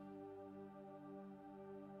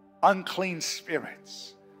 Unclean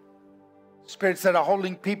spirits, spirits that are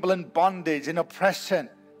holding people in bondage, in oppression,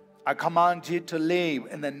 I command you to leave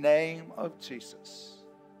in the name of Jesus.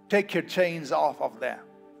 Take your chains off of them.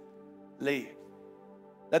 Leave.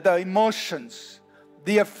 Let the emotions,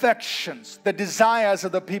 the affections, the desires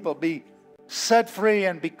of the people be set free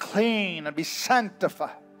and be clean and be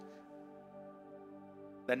sanctified.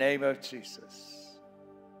 In the name of Jesus.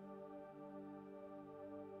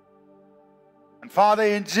 And Father,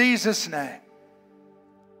 in Jesus' name,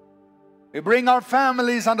 we bring our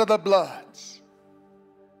families under the blood.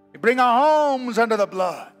 We bring our homes under the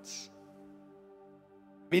blood.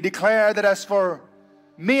 We declare that as for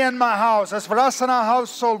me and my house, as for us and our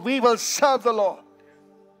household, we will serve the Lord.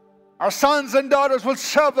 Our sons and daughters will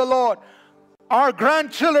serve the Lord. Our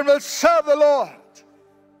grandchildren will serve the Lord.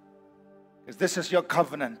 Because this is your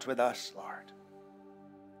covenant with us, Lord.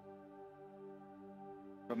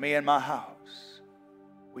 For me and my house,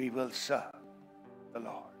 we will serve the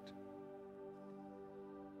Lord.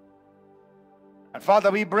 And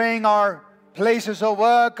Father, we bring our places of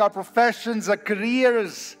work, our professions, our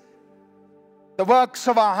careers, the works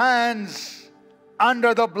of our hands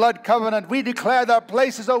under the blood covenant. We declare that our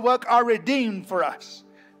places of work are redeemed for us.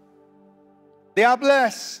 They are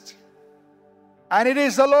blessed. And it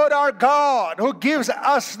is the Lord our God who gives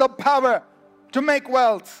us the power to make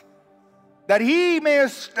wealth, that He may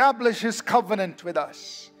establish His covenant with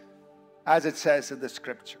us, as it says in the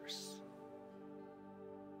Scriptures.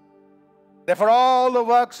 Therefore, all the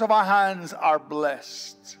works of our hands are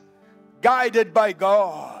blessed, guided by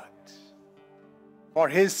God for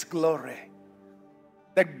His glory.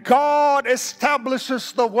 That God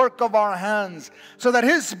establishes the work of our hands so that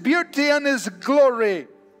His beauty and His glory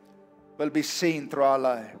will be seen through our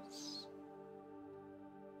lives.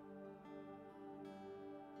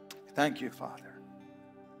 Thank you, Father.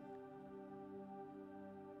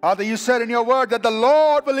 Father, you said in your word that the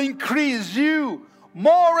Lord will increase you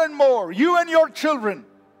more and more, you and your children.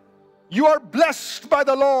 You are blessed by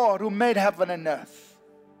the Lord who made heaven and earth.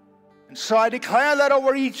 And so I declare that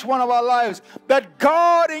over each one of our lives, that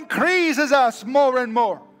God increases us more and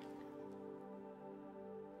more.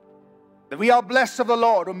 That we are blessed of the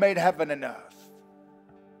Lord who made heaven and earth.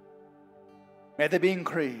 May there be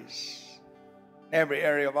increase in every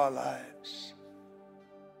area of our lives.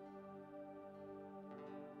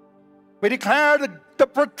 We declare the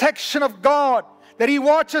protection of God, that He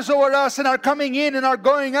watches over us in our coming in and our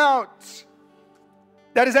going out.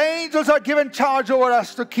 That His angels are given charge over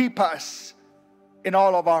us to keep us in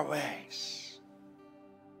all of our ways.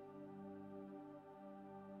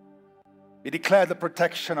 We declare the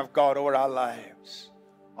protection of God over our lives,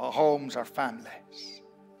 our homes, our families.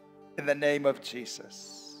 In the name of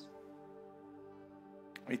Jesus.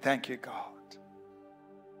 We thank you, God.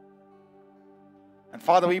 And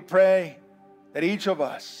Father, we pray that each of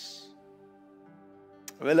us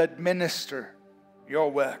will administer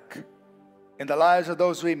your work in the lives of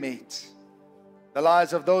those we meet, the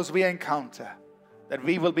lives of those we encounter, that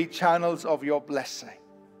we will be channels of your blessing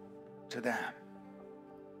to them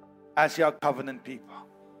as your covenant people.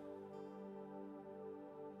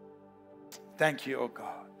 Thank you, O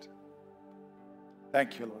God.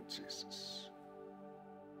 Thank you, Lord Jesus.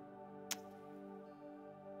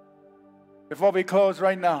 Before we close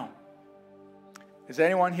right now, is there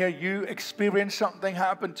anyone here, you experienced something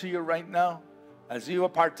happen to you right now? As you are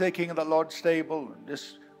partaking of the Lord's table and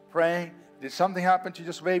just praying, did something happen to you?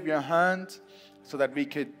 Just wave your hand so that we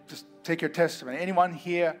could just take your testimony. Anyone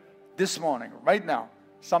here this morning, right now,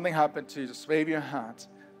 something happened to you, just wave your hand.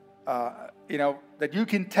 That you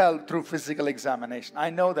can tell through physical examination. I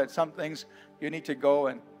know that some things you need to go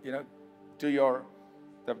and, do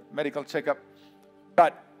the medical checkup.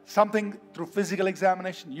 But something through physical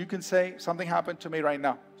examination, you can say, something happened to me right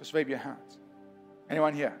now. Just wave your hands.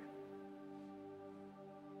 Anyone here?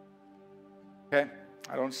 Okay,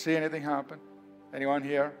 I don't see anything happen. Anyone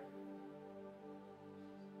here?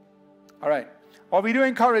 All right. What we do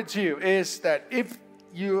encourage you is that if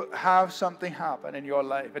you have something happen in your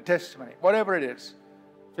life, a testimony, whatever it is,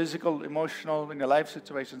 physical, emotional, in your life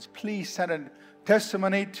situations, please send a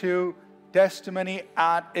testimony to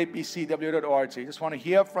testimony@apcw.org. Just want to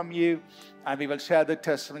hear from you, and we will share the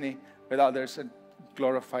testimony with others and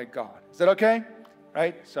glorify God. Is that okay?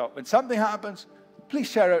 Right? So when something happens, please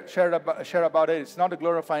share about it. It's not to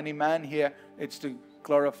glorify any man here. It's to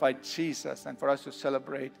glorify Jesus and for us to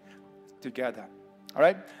celebrate together. All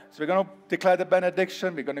right? So we're going to declare the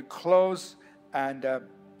benediction. We're going to close. And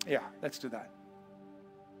let's do that.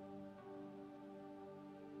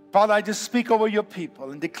 Father, I just speak over your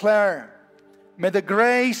people and declare, may the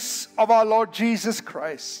grace of our Lord Jesus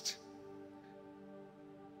Christ,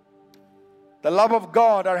 the love of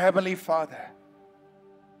God, our Heavenly Father,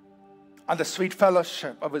 and the sweet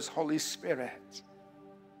fellowship of His Holy Spirit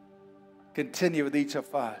continue with each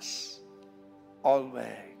of us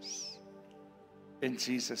always. In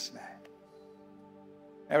Jesus' name.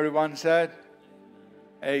 Everyone said,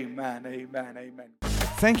 amen, amen, amen.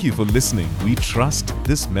 Thank you for listening. We trust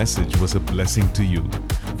this message was a blessing to you.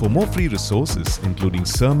 For more free resources, including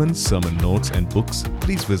sermons, sermon notes, and books,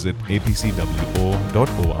 please visit apcwo.org.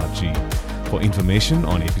 For information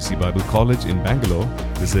on APC Bible College in Bangalore,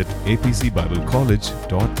 visit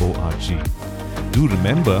apcbiblecollege.org. Do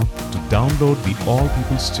remember to download the All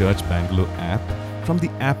People's Church Bangalore app from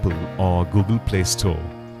the Apple or Google Play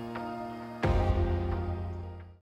Store.